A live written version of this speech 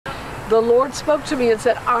the Lord spoke to me and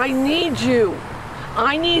said, I need you.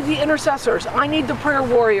 I need the intercessors. I need the prayer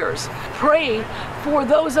warriors. Pray for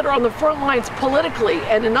those that are on the front lines politically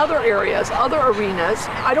and in other areas, other arenas.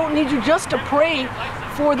 I don't need you just to pray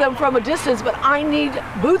for them from a distance, but I need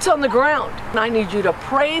boots on the ground. And I need you to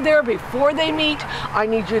pray there before they meet. I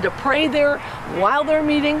need you to pray there while they're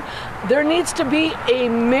meeting. There needs to be a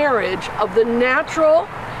marriage of the natural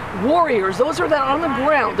warriors, those are that on the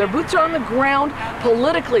ground, their boots are on the ground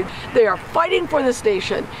politically. They are fighting for this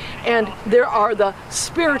nation. And there are the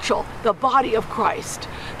spiritual, the body of Christ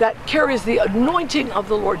that carries the anointing of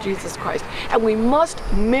the Lord Jesus Christ. And we must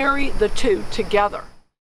marry the two together.